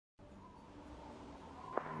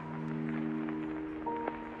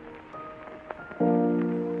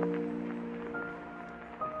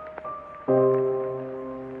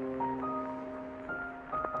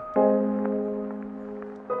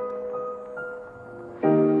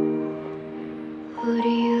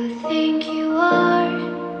think you are?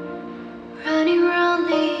 Running around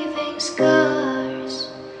leaving scars,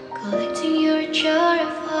 collecting your jar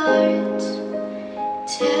of hearts,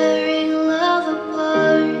 tearing love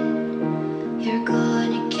apart. You're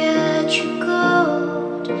gonna catch a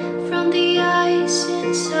cold from the ice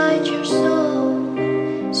inside your soul,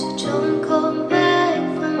 so don't come back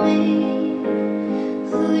for me.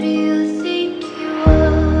 Who do you think you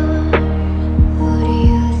are? Who do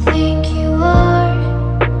you think you are?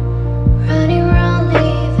 Running around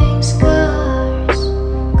leaving scars,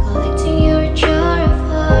 collecting your jar of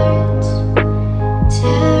hearts,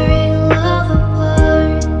 tearing love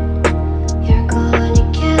apart. You're gonna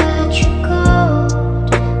catch a cold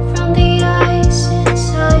from the ice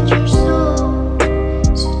inside your soul,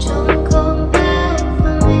 so don't come back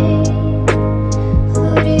for me. Who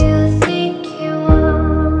do you think you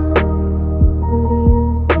are?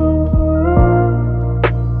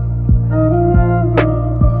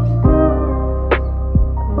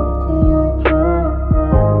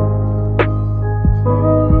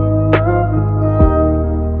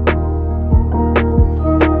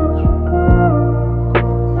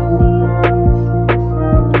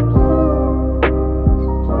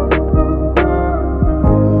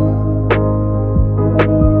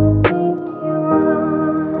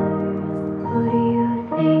 Who do you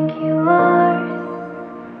think you are?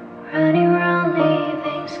 Running around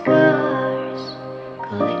leaving scars,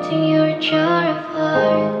 collecting your jar of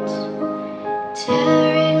hearts,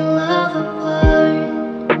 tearing love apart.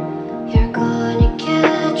 You're gonna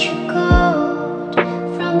catch a cold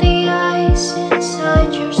from the ice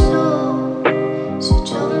inside your soul, so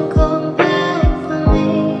don't come back for me.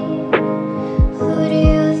 Who do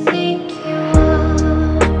you think you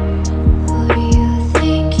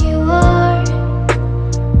are?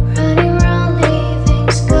 Running around leaving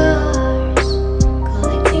scars,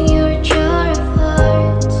 collecting your jar of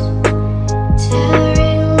hearts,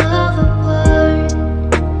 tearing love apart.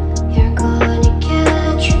 You're gonna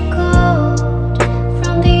catch a cold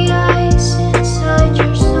from the ice inside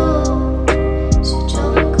your soul, so don't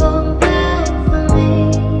come back for me.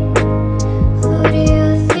 Who do you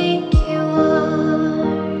think you are? Who do you think you are? Running around leaving scars,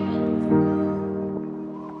 collecting your jar of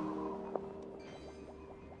hearts,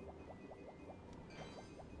 tearing love apart.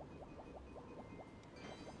 You're gonna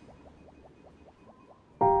catch a cold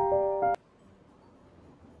from the ice inside your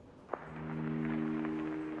soul, so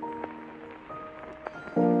don't come back for me.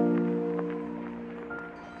 Who do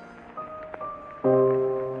you think you are?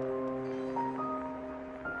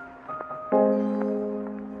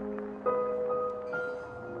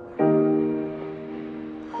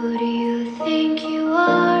 Who do you think you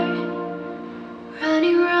are?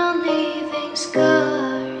 Running around leaving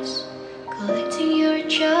scars, collecting your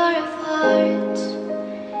jar of hearts,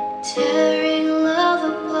 tearing love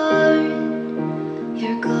apart.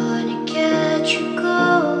 You're gonna catch a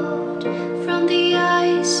cold from the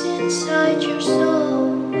ice inside your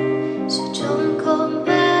soul, so don't come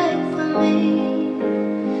back for me.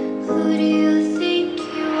 Who do you think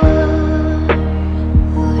you are?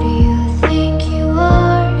 Who do you think you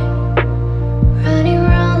are? Running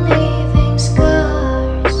around leaving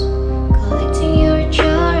scars, collecting your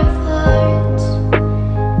jar of hearts,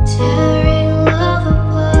 tearing love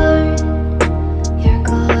apart. You're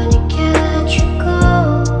gonna catch a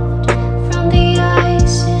cold from the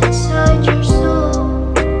ice inside your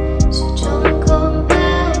soul, so don't come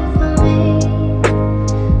back for me.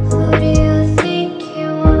 Who do you think you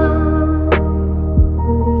are? Who do you think you are? Running around leaving scars, collecting your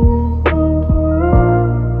jar of hearts,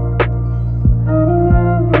 tearing love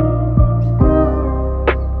apart.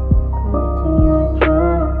 You're gonna catch a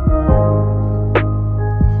cold from the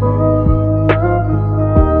ice inside your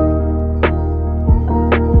soul, so don't come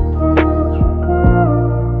back for me.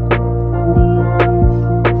 Who do you think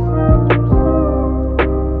you are?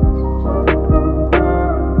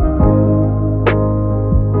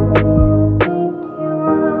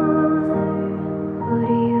 Who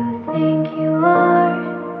do you think you are?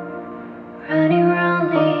 Running around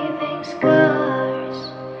leaving scars,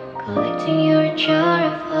 collecting your jar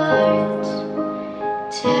of hearts,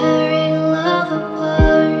 tearing love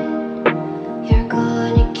apart. You're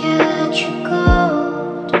gonna catch a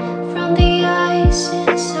cold from the ice